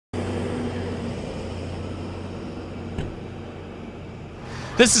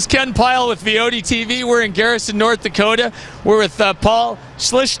This is Ken Pyle with VOD TV. We're in Garrison, North Dakota. We're with Paul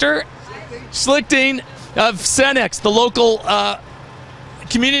Schlichting of Cenex, the local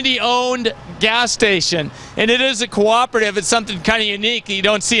community-owned gas station. And it is a cooperative. It's something kind of unique that you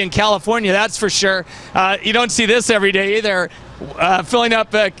don't see in California, that's for sure. You don't see this every day either, filling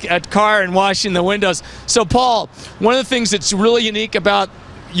up a car and washing the windows. So Paul, one of the things that's really unique about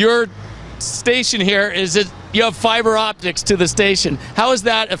your station here is that you have fiber optics to the station. How has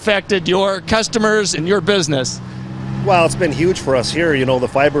that affected your customers and your business? Well, it's been huge for us here. You know, the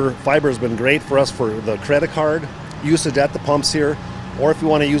fiber has been great for us for the credit card usage at the pumps here, or if you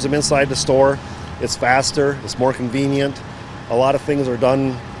want to use them inside the store, it's faster, it's more convenient. A lot of things are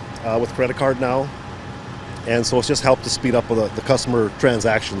done with credit card now, and so it's just helped to speed up the customer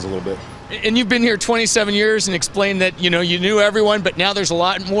transactions a little bit. And you've been here 27 years and explained that, you know, you knew everyone, but now there's a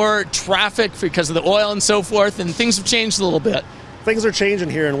lot more traffic because of the oil and so forth, and things have changed a little bit. Things are changing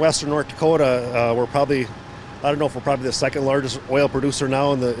here in western North Dakota. We're probably, I don't know if we're probably the second largest oil producer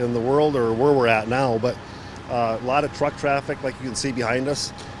now in the world, or where we're at now, but a lot of truck traffic like you can see behind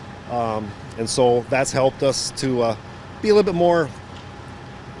us. And so that's helped us to be a little bit more,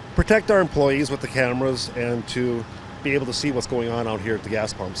 protect our employees with the cameras and to be able to see what's going on out here at the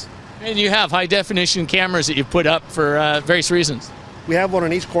gas pumps. And you have high-definition cameras that you've put up for various reasons. We have one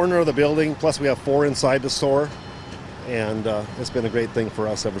in each corner of the building, plus we have 4 inside the store, and it's been a great thing for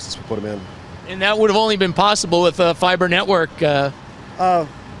us ever since we put them in. And that would have only been possible with a fiber network.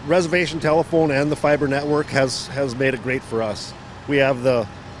 Reservation telephone and the fiber network has made it great for us. We have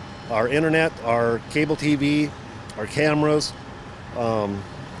our internet, our cable TV, our cameras,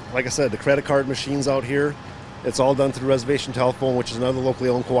 like I said, the credit card machines out here. It's all done through Reservation Telephone, which is another locally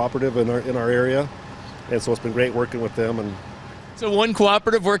owned cooperative in our area, and so it's been great working with them. And so one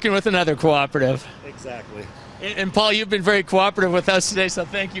cooperative working with another cooperative. Exactly. And Paul, you've been very cooperative with us today, so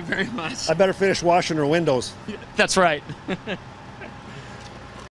thank you very much. I better finish washing her windows. That's right.